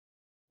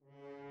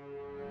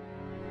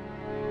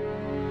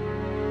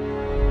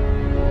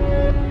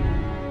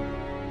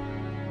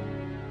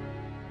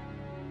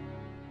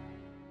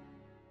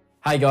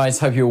Hey guys,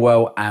 hope you're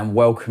well and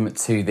welcome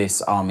to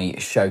this army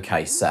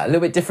showcase. A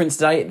little bit different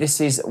today. This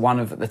is one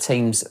of the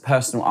team's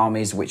personal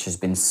armies which has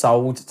been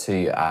sold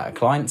to a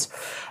client.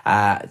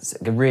 It's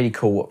a really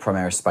cool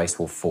PRIMARIS Space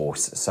Wolf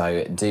force,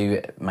 so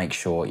do make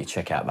sure you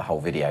check out the whole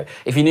video.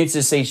 If you're new to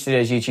the Siege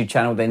Studios YouTube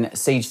channel, then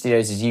Siege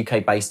Studios is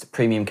UK-based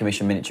premium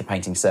commission miniature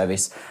painting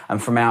service,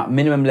 and from our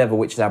minimum level,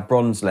 which is our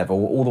bronze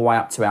level, all the way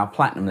up to our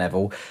platinum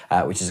level,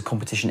 which is a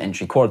competition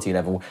entry quality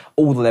level,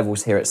 all the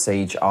levels here at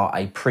Siege are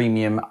a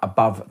premium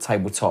above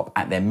tabletop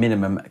at their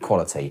minimum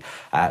quality.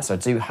 So I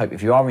do hope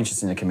if you are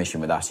interested in a commission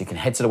with us, you can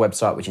head to the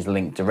website, which is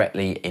linked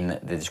directly in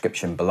the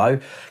description below.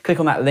 Click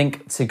on that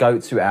link to go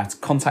to our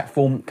contact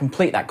form,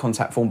 complete that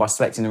contact form by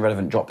selecting the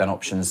relevant drop-down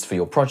options for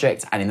your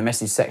project, and in the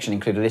message section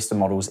include a list of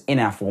models in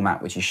our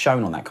format which is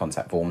shown on that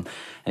contact form.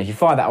 And if you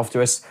fire that off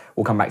to us,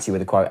 we'll come back to you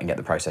with a quote and get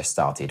the process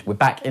started. We're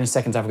back in a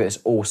second to have a look at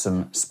this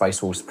awesome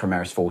Space Wolf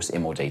PRIMARIS force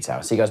in more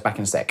detail. See you guys back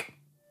in a sec.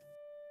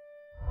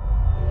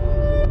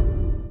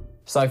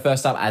 So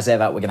first up, as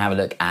ever, we're going to have a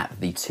look at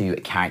the two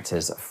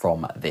characters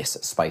from this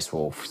Space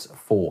Wolf's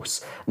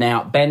force.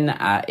 Now, Ben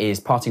is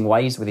parting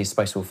ways with his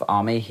Space Wolf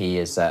army. He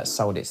has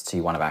sold it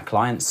to one of our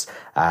clients.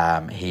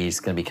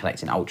 He's going to be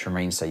collecting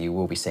Ultramarines, so you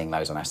will be seeing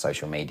those on our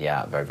social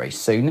media very, very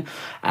soon.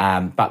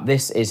 But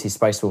this is his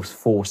Space Wolf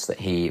force that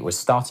he was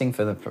starting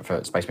for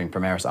Space Marine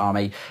PRIMARIS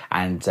army,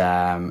 and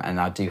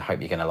I do hope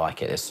you're going to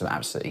like it. There's some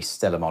absolutely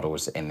stellar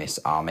models in this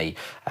army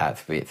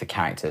for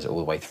characters all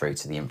the way through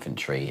to the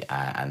infantry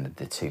and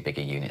the two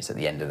bigger units at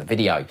the end of the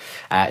video.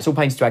 It's all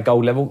painted to our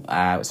gold level,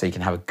 so you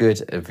can have a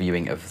good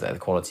viewing of the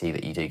quality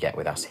that you do get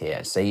with us here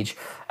at Siege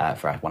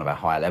for one of our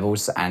higher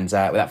levels. And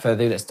without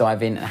further ado, let's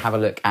dive in and have a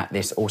look at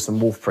this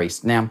awesome Wolf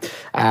Priest. Now,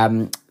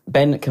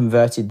 Ben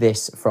converted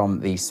this from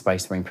the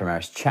Space Marine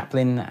PRIMARIS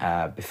Chaplain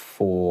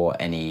before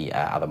any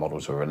other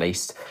models were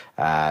released.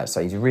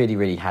 So he's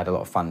really had a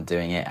lot of fun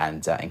doing it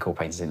and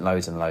incorporated in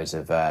loads and loads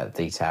of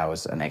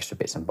details and extra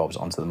bits and bobs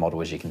onto the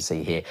model, as you can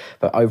see here.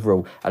 But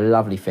overall, a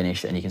lovely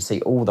finish, and you can see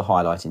all the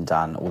highlighting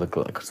done, all the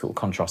sort of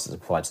contrast that's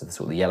applied to the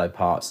sort of the yellow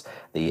parts,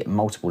 the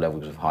multiple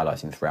levels of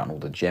highlighting throughout, and all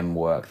the gem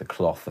work, the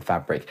cloth, the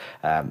fabric,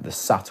 the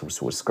subtle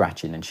sort of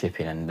scratching and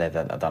chipping and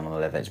leather that are done on the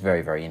leather. It's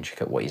very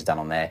intricate what he's done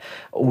on there.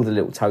 All the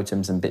little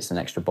totems and bits and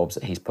extra bobs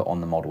that he's put on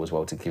the model as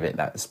well to give it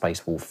that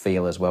Space Wolf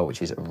feel as well,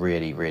 which is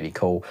really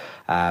cool.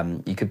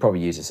 You could probably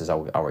use this as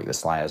Ulric the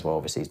Slayer as well.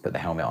 Obviously, he's put the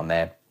helmet on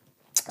there,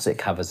 so it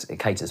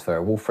caters for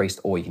a Wolf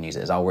Priest, or you can use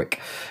it as Ulric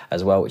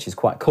as well, which is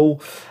quite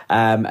cool.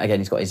 Again,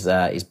 he's got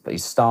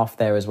his staff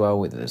there as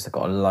well. It's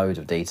got a load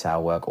of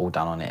detail work all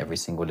done on it. Every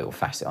single little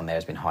facet on there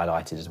has been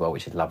highlighted as well,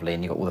 which is lovely.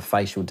 And you've got all the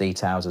facial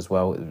details as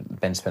well.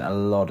 Ben spent a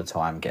lot of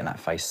time getting that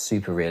face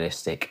super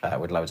realistic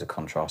with loads of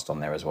contrast on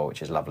there as well,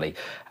 which is lovely.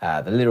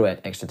 The little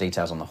extra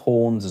details on the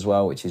horns as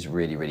well, which is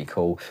really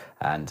cool.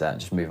 And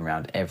just moving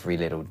around every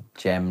little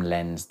gem,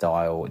 lens,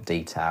 dial,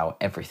 detail,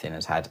 everything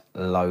has had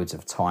loads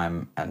of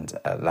time and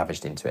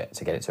lavished into it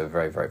to get it to a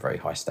very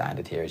high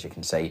standard here, as you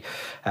can see.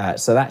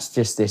 So that's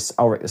just this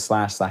Ulric the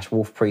Slayer /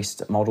 Wolf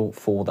Priest model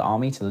for the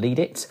army to lead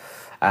it.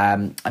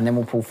 And then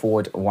we'll pull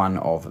forward one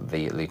of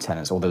the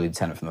lieutenants, or the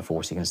lieutenant from the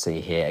force. You can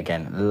see here,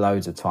 again,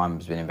 loads of time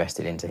has been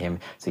invested into him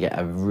to get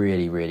a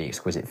really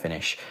exquisite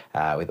finish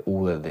with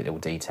all the little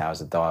details,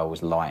 the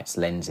dials, lights,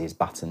 lenses,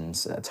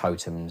 buttons,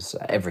 totems,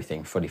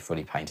 everything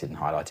fully painted and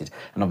highlighted.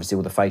 And obviously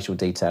all the facial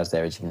details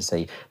there, as you can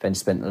see. Ben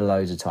spent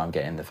loads of time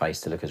getting the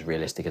face to look as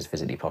realistic as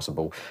physically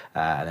possible.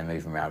 And then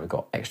moving around, we've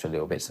got extra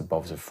little bits and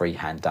bobs of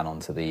freehand done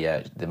onto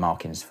the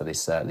markings for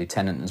this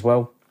lieutenant as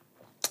well.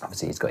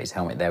 Obviously, he's got his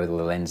helmet there with all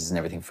the lenses and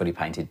everything fully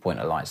painted, point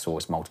of light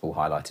source, multiple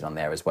highlighted on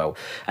there as well.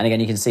 And again,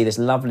 you can see this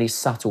lovely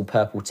subtle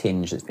purple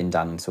tinge that's been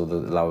done to the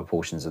lower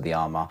portions of the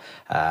armour.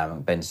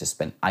 Ben's just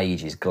spent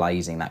ages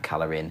glazing that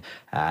colour in.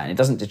 And it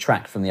doesn't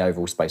detract from the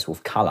overall Space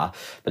Wolf colour,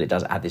 but it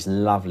does add this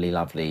lovely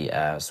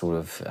sort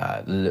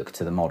of look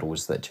to the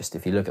models that just,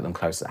 if you look at them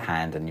close at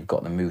hand and you've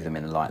got them, move them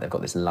in the light, they've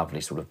got this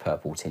lovely sort of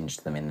purple tinge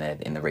to them in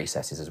the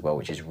recesses as well,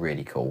 which is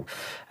really cool.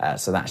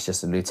 So that's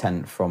just a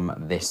lieutenant from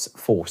this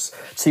force.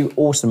 Two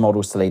awesome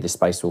models to lead the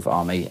Space Wolf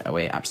army.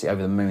 We're absolutely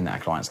over the moon that our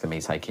client's going to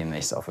be taking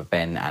this off of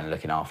Ben and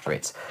looking after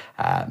it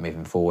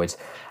moving forward.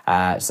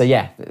 So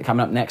yeah,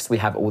 coming up next we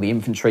have all the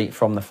infantry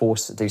from the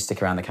force. Do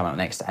stick around, they're coming up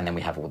next, and then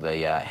we have all the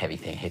heavy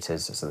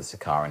hitters, so the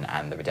Sakaran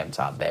and the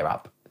Redemptor. They're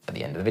up at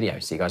the end of the video.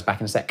 See you guys back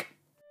in a sec.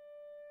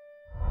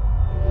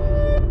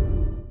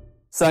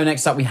 So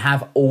next up, we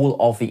have all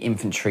of the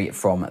infantry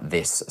from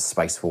this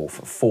Space Wolf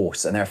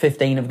force, and there are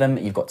 15 of them.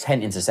 You've got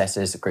 10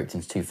 intercessors grouped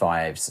into 2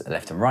 5s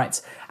left and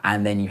right,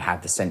 and then you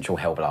have the central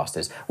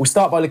Hellblasters. We'll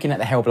start by looking at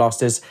the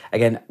Hellblasters.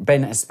 Again,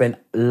 Ben has spent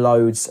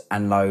loads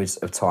and loads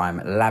of time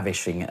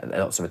lavishing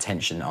lots of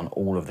attention on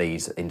all of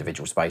these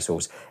individual Space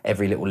Wolves.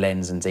 Every little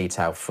lens and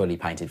detail fully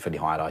painted, fully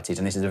highlighted,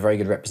 and this is a very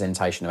good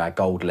representation of our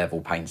gold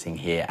level painting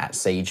here at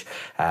Siege.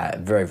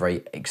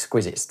 Very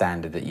exquisite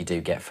standard that you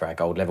do get for our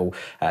gold level.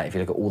 If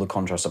you look at all the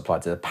contrast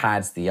applied to the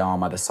pads, the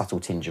armour, the subtle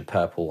tinge of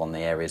purple on the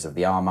areas of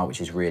the armour,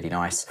 which is really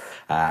nice.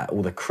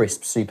 All the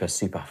crisp, super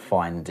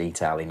fine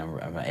detailing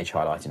and edge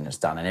highlighting that's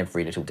done, and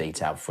every little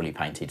detail fully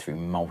painted through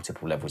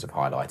multiple levels of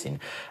highlighting.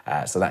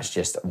 So that's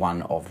just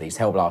one of these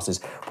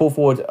Hellblasters. Pull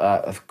forward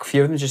a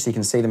few of them just so you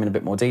can see them in a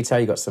bit more detail.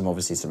 You've got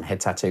obviously some head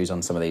tattoos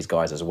on some of these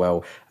guys as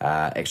well.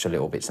 Extra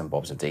little bits and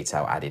bobs of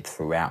detail added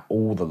throughout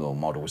all the little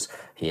models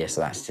here.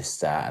 So that's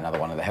just another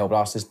one of the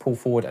Hellblasters. Pull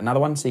forward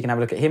another one so you can have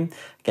a look at him.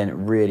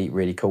 Again,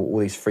 really cool. All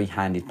these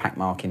free-handed pack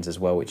markings as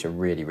well, which are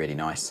really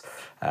nice.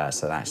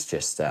 So that's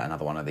just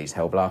another one of these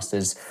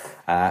Hellblasters.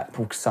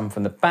 Pull some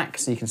from the back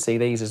so you can see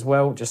these as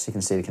well, just so you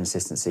can see the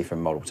consistency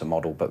from model to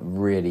model, but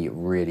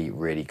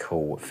really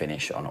cool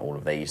finish on all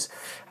of these.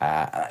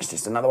 That's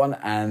just another one.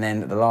 And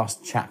then the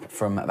last chap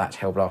from that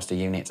Hellblaster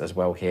unit as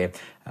well here,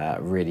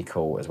 really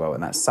cool as well.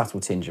 And that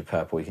subtle tinge of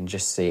purple, you can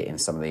just see it in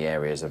some of the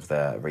areas of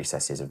the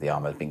recesses of the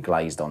armour. It's been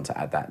glazed on to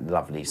add that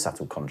lovely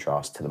subtle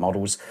contrast to the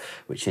models,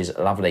 which is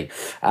lovely.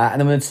 And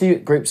then with the two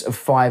groups of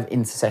 5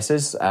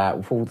 intercessors,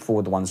 we'll pull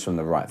forward the ones from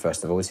the right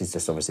first of all. This is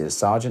just obviously the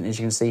sergeant, as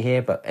you can see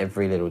here, but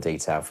every little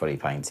detail fully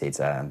painted.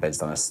 And Ben's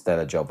done a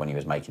stellar job when he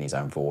was making his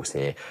own force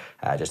here,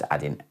 just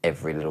adding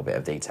every little bit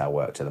of detail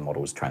work to the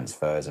models,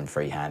 transfers and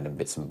freehand and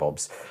bits and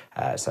bobs.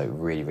 So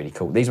really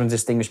cool. These ones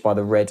distinguished by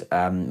the red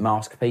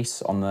mask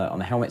piece on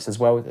the helmets as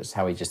well. That's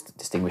how he just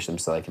distinguished them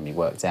so they can be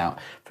worked out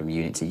from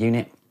unit to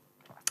unit.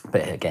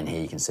 But again,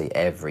 here you can see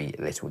every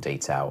little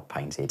detail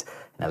painted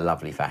in a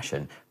lovely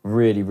fashion.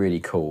 Really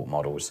cool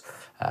models.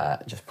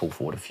 Just pull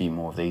forward a few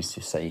more of these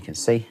just so you can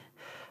see.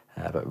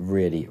 But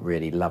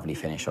really lovely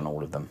finish on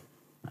all of them.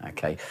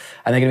 Okay,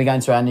 and they're going to be going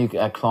to our new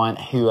client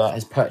who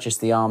has purchased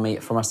the army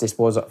from us. This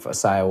was up for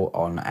sale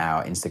on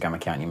our Instagram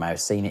account. You may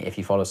have seen it if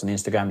you follow us on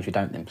Instagram. If you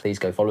don't, then please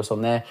go follow us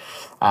on there.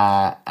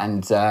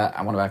 And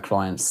one of our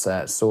clients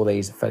saw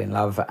these, fell in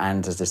love,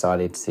 and has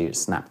decided to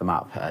snap them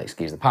up.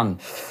 Excuse the pun.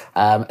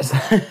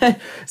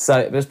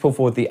 So let's pull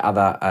forward the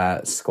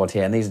other squad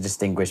here, and these are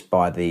distinguished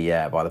by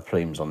the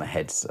plumes on the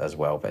heads as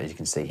well. But as you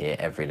can see here,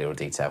 every little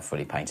detail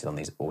fully painted on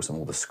these awesome.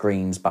 All the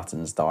screens,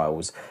 buttons,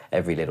 dials,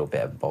 every little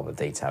bit of bob of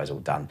detail is all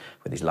done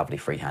with these lovely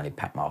free-handed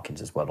pack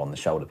markings as well on the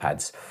shoulder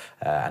pads,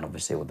 and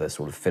obviously all the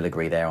sort of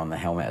filigree there on the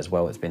helmet as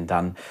well. It's been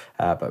done,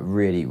 but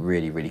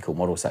really cool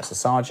model. So that's the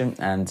sergeant,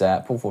 and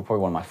pull forward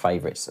probably one of my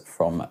favourites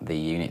from the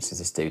units is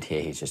this dude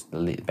here. He's just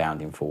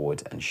bounding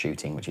forward and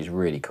shooting, which is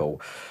really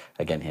cool.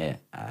 Again here,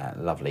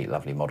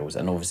 lovely models,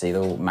 and obviously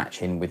they're all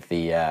matching with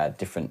the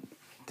different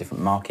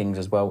markings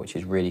as well, which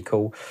is really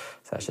cool.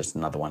 So that's just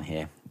another one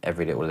here.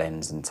 Every little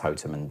lens and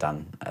totem and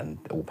done and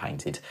all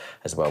painted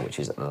as well, which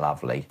is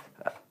lovely.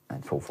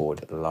 And pull forward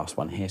the last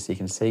one here so you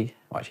can see.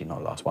 Well, actually not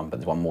the last one,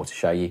 but there's one more to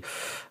show you.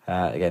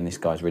 Again, this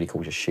guy's really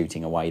cool, just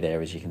shooting away there,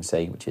 as you can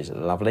see, which is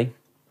lovely.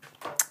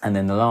 And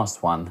then the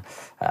last one,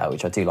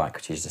 which I do like,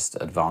 which is just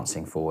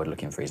advancing forward,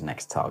 looking for his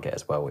next target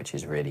as well, which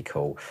is really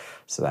cool.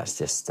 So that's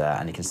just,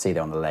 and you can see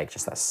there on the leg,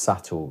 just that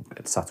subtle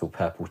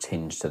purple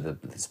tinge to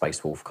the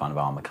Space Wolf kind of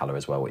armour colour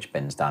as well, which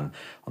Ben's done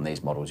on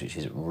these models, which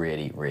is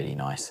really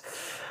nice.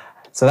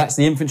 So that's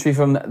the infantry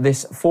from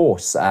this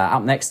force.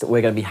 Up next, we're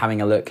going to be having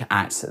a look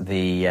at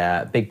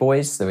the big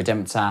boys, the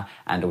Redemptor,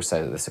 and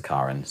also the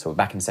Sakaran. So we're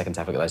back in a second to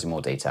have a look at those in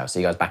more detail.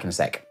 See you guys back in a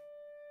sec.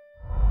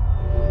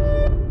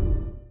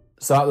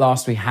 So at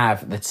last we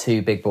have the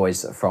two big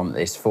boys from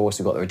this force.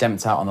 We've got the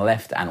Redemptor on the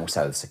left and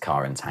also the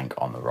Sakaran tank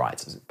on the right.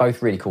 So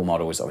both really cool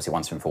models. Obviously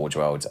one's from Forge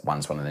World,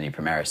 one's one of the new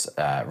Primaris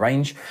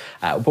range.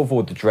 We'll pull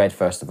forward the Dread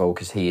first of all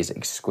because he is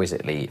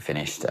exquisitely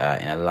finished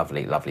in a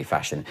lovely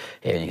fashion.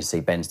 Here you can see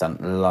Ben's done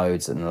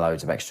loads and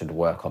loads of extra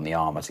work on the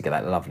armour to get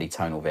that lovely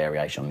tonal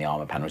variation on the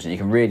armour panels. And you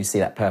can really see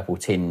that purple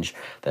tinge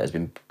that has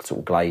been sort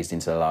of glazed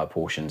into the lower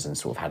portions and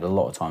sort of had a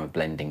lot of time of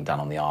blending done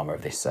on the armour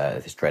of this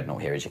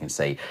Dreadnought here, as you can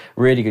see.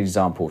 Really good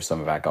example of some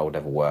of our gold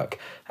level work,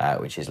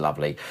 which is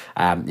lovely.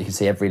 You can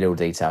see every little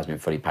detail has been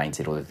fully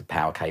painted. All of the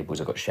power cables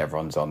have got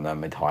chevrons on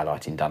them with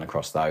highlighting done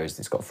across those.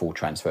 It's got full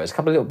transfers. A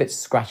couple of little bits of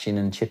scratching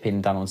and chipping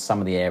done on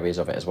some of the areas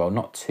of it as well.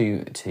 Not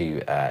too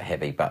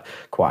heavy, but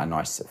quite a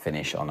nice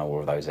finish on all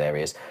of those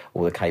areas.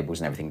 All the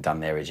cables and everything done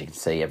there, as you can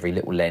see. Every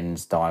little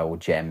lens, dial,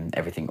 gem,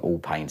 everything all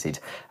painted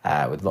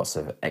with lots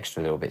of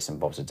extra little bits and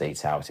bobs of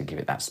detail to give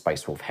it that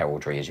Space Wolf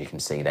heraldry, as you can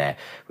see there,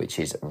 which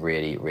is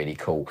really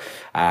cool.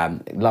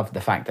 Love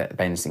the fact that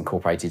Ben's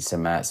incorporated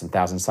some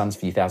Thousand Suns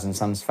for you Thousand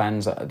Suns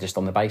fans just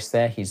on the base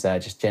there. He's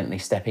just gently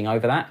stepping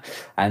over that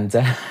and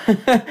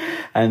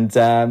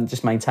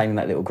just maintaining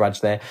that little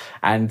grudge there.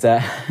 And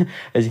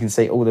as you can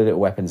see, all the little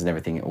weapons and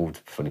everything all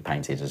fully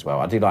painted as well.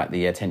 I do like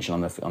the attention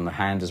on the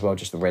hand as well,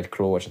 just the red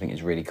claw, which I think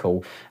is really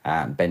cool.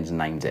 Ben's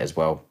named it as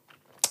well.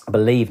 I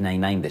believe they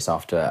named this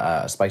after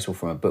a Space Wolf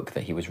from a book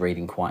that he was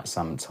reading quite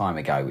some time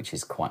ago, which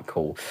is quite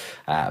cool.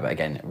 But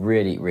again,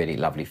 really, really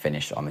lovely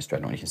finish on this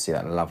Dreadnought. You can see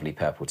that lovely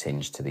purple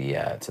tinge to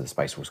the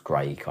Space Wolf's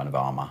grey kind of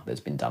armour that's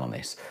been done on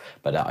this.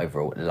 But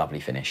overall, lovely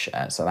finish.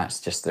 So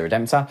that's just the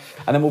Redemptor.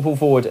 And then we'll pull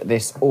forward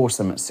this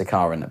awesome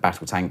Sakaran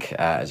battle tank.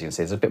 As you can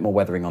see, there's a bit more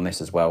weathering on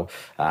this as well,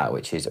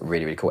 which is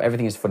really, really cool.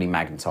 Everything is fully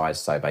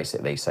magnetised, so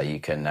basically, so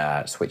you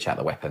can switch out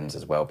the weapons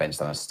as well. Ben's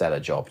done a stellar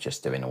job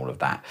just doing all of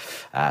that,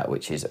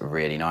 which is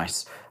really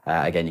nice.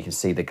 Again, you can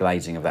see the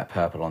glazing of that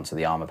purple onto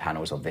the armour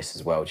panels of this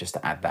as well, just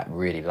to add that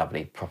really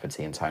lovely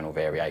property and tonal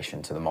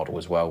variation to the model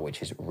as well,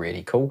 which is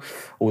really cool.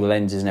 All the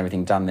lenses and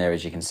everything done there,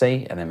 as you can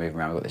see, and then moving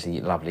around, we've got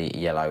this lovely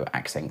yellow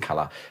accent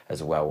colour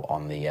as well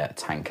on the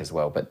tank as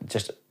well. But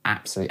just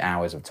absolute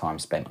hours of time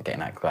spent getting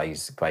that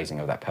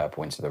glazing of that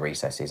purple into the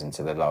recesses,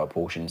 into the lower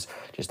portions,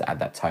 just to add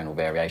that tonal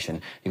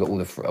variation. You've got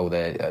all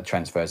the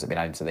transfers that have been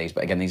added to these,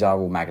 but again, these are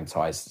all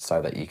magnetised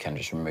so that you can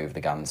just remove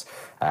the guns.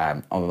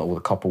 On all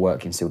the copper work,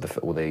 you can see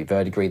all the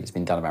verdigris that's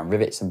been done around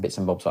rivets and bits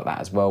and bobs like that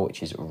as well,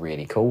 which is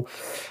really cool.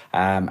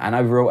 And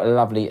overall, a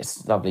lovely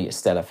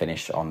stellar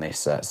finish on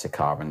this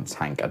Sakaran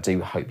tank. I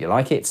do hope you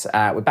like it.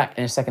 We're back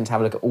in a second to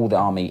have a look at all the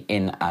army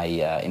in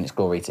its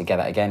glory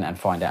together again, and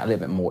find out a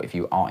little bit more if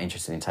you are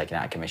interested in taking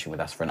out a commission with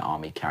us for an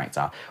army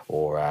character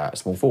or a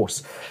small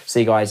force.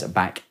 See you guys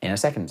back in a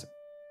second.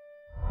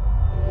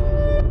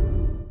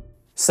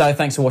 So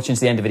thanks for watching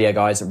to the end of the video,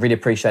 guys. I really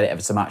appreciate it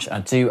ever so much. I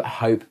do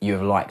hope you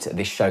have liked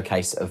this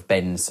showcase of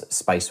Ben's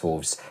Space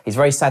Wolves. He's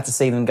very sad to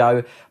see them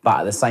go,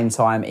 but at the same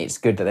time, it's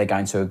good that they're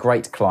going to a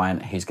great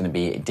client who's going to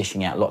be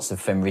dishing out lots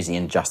of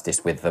Fenrisian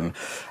justice with them.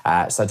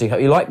 So I do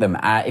hope you like them.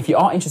 If you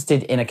are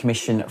interested in a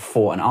commission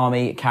for an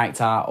army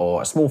character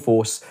or a small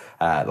force,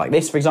 like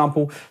this, for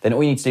example, then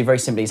all you need to do very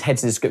simply is head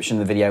to the description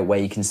of the video where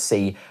you can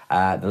see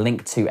the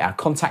link to our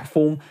contact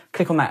form.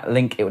 Click on that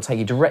link, it will take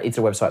you directly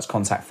to the website's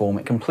contact form.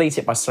 Complete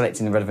it by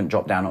selecting the relevant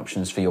drop-down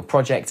options for your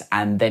project,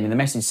 and then in the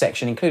message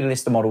section, include a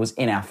list of models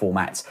in our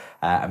format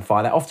and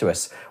fire that off to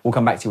us. We'll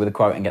come back to you with a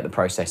quote and get the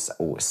process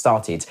all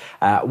started.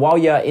 While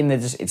you're in the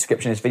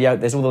description of this video,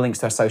 there's all the links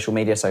to our social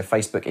media, so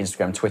Facebook,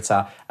 Instagram,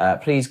 Twitter.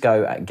 Please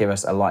go give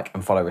us a like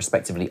and follow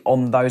respectively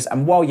on those.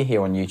 And while you're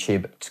here on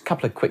YouTube, just a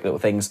couple of quick little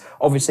things.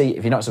 Obviously,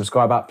 if you're not a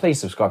subscriber, please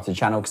subscribe to the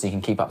channel so you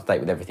can keep up to date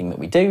with everything that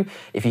we do.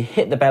 If you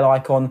hit the bell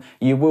icon,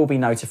 you will be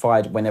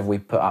notified whenever we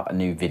put up a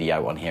new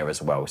video on here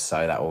as well.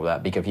 So that will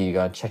be good for you to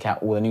go check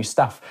out all the new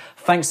stuff.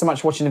 Thanks so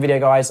much for watching the video,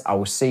 guys. I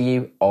will see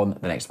you on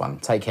the next one.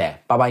 Take care.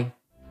 Bye-bye.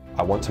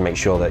 I want to make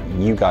sure that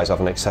you guys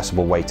have an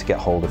accessible way to get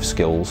hold of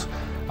skills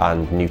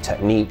and new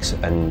techniques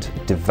and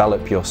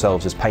develop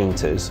yourselves as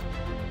painters.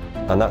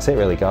 And that's it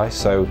really, guys.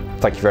 So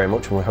thank you very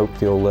much, and we hope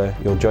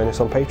you'll join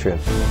us on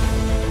Patreon.